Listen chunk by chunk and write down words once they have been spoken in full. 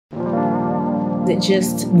It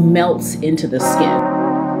just melts into the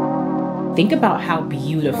skin. Think about how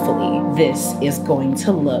beautifully this is going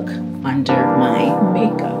to look under my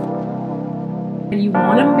makeup. And you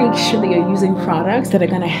want to make sure that you're using products that are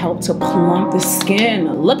going to help to plump the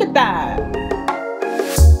skin. Look at that.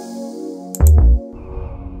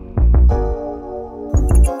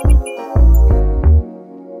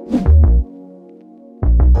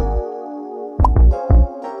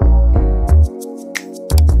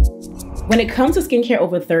 When it comes to skincare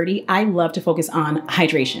over 30, I love to focus on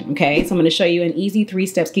hydration, okay? So I'm gonna show you an easy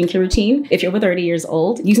 3-step skincare routine if you're over 30 years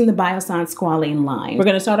old using the Biossance Squalane line. We're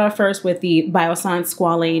gonna start off first with the Biossance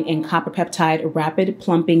Squalane and Copper Peptide Rapid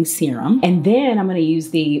Plumping Serum. And then I'm gonna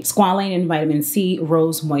use the Squalane and Vitamin C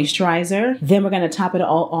Rose Moisturizer. Then we're gonna top it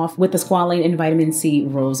all off with the Squalane and Vitamin C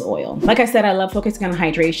Rose Oil. Like I said, I love focusing on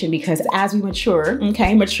hydration because as we mature,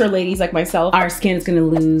 okay, mature ladies like myself, our skin is gonna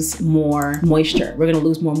lose more moisture. We're gonna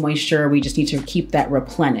lose more moisture. We just need to keep that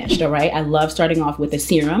replenished, all right? I love starting off with a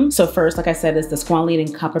serum. So first, like I said, is the Squalane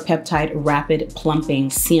and Copper Peptide Rapid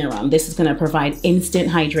Plumping Serum. This is gonna provide instant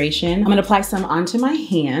hydration. I'm gonna apply some onto my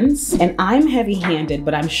hands, and I'm heavy-handed,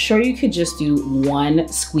 but I'm sure you could just do one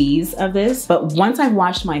squeeze of this. But once I've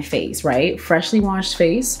washed my face, right, freshly washed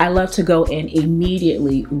face, I love to go in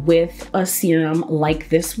immediately with a serum like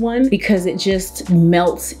this one because it just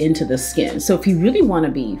melts into the skin. So if you really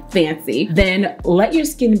wanna be fancy, then let your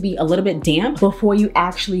skin be a little bit damp before you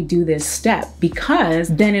actually do this step, because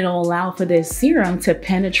then it'll allow for this serum to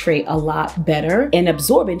penetrate a lot better and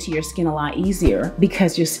absorb into your skin a lot easier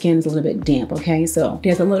because your skin is a little bit damp, okay? So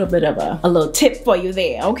there's a little bit of a little tip for you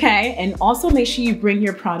there, okay? And also make sure you bring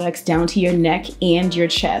your products down to your neck and your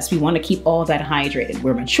chest. We want to keep all that hydrated.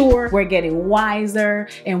 We're mature, we're getting wiser,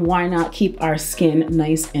 and why not keep our skin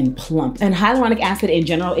nice and plump? And hyaluronic acid in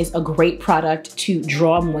general is a great product to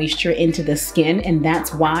draw moisture into the skin, and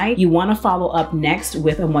that's why you want to follow up next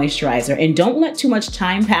with a moisturizer. And don't let too much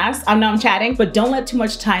time pass. I know I'm chatting, but don't let too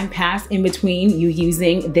much time pass in between you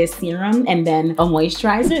using this serum and then a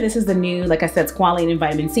moisturizer. This is the new, like I said, Squalane and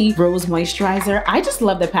Vitamin C Rose Moisturizer. I just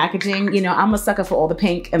love the packaging. You know, I'm a sucker for all the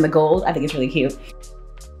pink and the gold. I think it's really cute.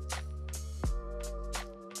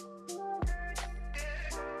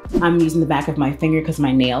 I'm using the back of my finger because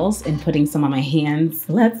my nails and putting some on my hands.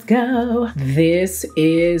 Let's go. This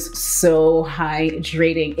is so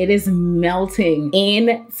hydrating. It is melting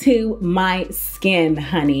into my skin,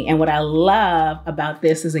 honey. And what I love about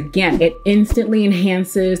this is, again, it instantly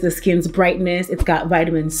enhances the skin's brightness. It's got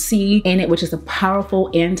vitamin C in it, which is a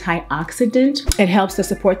powerful antioxidant. It helps to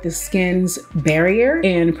support the skin's barrier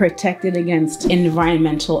and protect it against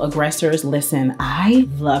environmental aggressors. Listen, I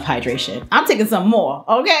love hydration. I'm taking some more,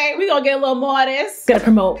 okay? We're gonna get a little more of this. It's gonna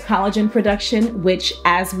promote collagen production, which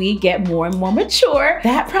as we get more and more mature,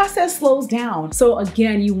 that process slows down. So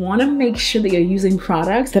again, you wanna make sure that you're using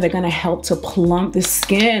products that are gonna help to plump the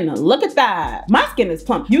skin. Look at that. My skin is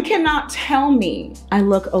plump. You cannot tell me I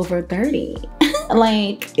look over 30.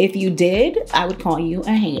 Like, if you did, I would call you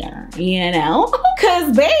a hater, you know?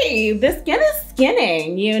 Cause babe, the skin is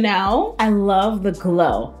skinning, you know? I love the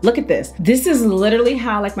glow. Look at this. This is literally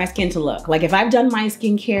how I like my skin to look. Like if I've done my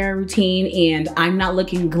skincare routine and I'm not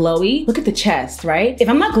looking glowy, look at the chest, right? If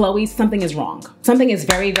I'm not glowy, something is wrong. Something is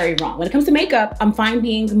very, very wrong. When it comes to makeup, I'm fine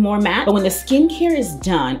being more matte, but when the skincare is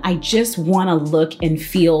done, I just wanna look and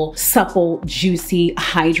feel supple, juicy,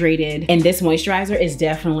 hydrated, and this moisturizer is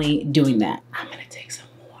definitely doing that. I'm gonna take some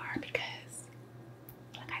more because,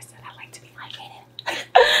 like I said, I like to be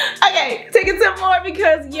hydrated. Okay, taking some more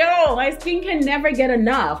because, yo, my skin can never get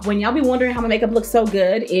enough. When y'all be wondering how my makeup looks so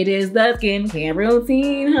good, it is the skincare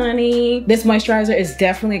routine, honey. This moisturizer is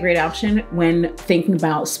definitely a great option when thinking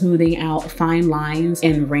about smoothing out fine lines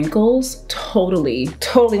and wrinkles. Totally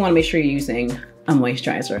wanna make sure you're using a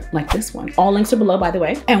moisturizer like this one. All links are below, by the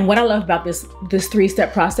way. And what I love about this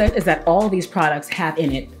 3-step process is that all of these products have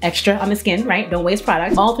in it extra on the skin, right? Don't waste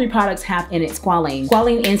products. All 3 products have in it Squalane.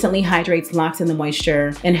 Squalane instantly hydrates, locks in the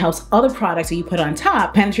moisture, and helps other products that you put on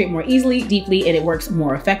top penetrate more easily, deeply, and it works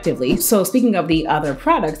more effectively. So speaking of the other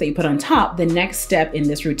products that you put on top, the next step in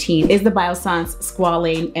this routine is the Biossance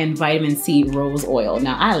Squalane and Vitamin C Rose Oil.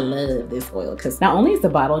 Now, I love this oil because not only is the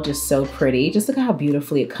bottle just so pretty, just look at how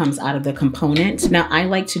beautifully it comes out of the component. Now I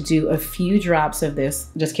like to do a few drops of this,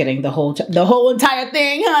 just kidding, the whole entire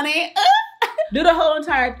thing, honey. Do the whole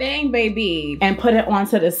entire thing, baby, and put it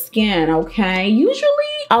onto the skin, okay? Usually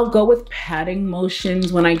I'll go with patting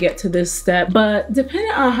motions when I get to this step, but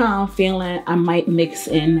depending on how I'm feeling, I might mix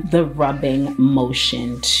in the rubbing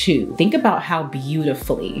motion too. Think about how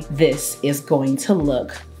beautifully this is going to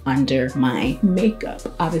look under my makeup.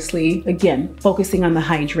 Obviously, again, focusing on the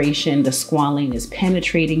hydration, the squalane is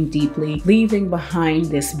penetrating deeply, leaving behind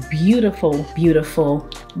this beautiful, beautiful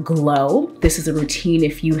glow. This is a routine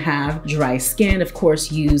if you have dry skin. Of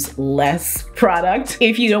course, use less product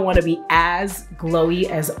if you don't want to be as glowy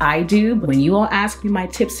as I do. When you all ask me my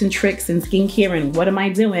tips and tricks in skincare and what am I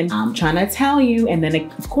doing, I'm trying to tell you. And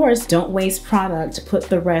then of course, don't waste product. Put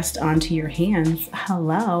the rest onto your hands.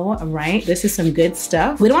 Hello, right? This is some good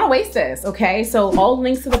stuff. We don't want to waste this, okay? So all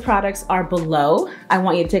links to the products are below. I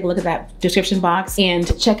want you to take a look at that description box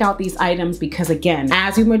and check out these items because again,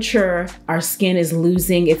 as we mature, our skin is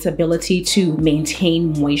losing its ability to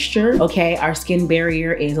maintain moisture, okay? Our skin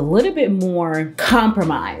barrier is a little bit more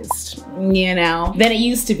compromised, you know, than it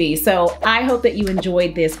used to be. So I hope that you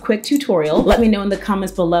enjoyed this quick tutorial. Let me know in the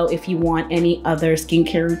comments below if you want any other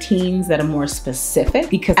skincare routines that are more specific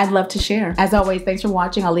because I'd love to share. As always, thanks for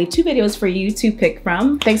watching. I'll leave 2 videos for you to pick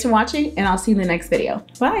from. Thanks for watching and I'll see you in the next video.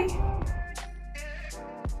 Bye.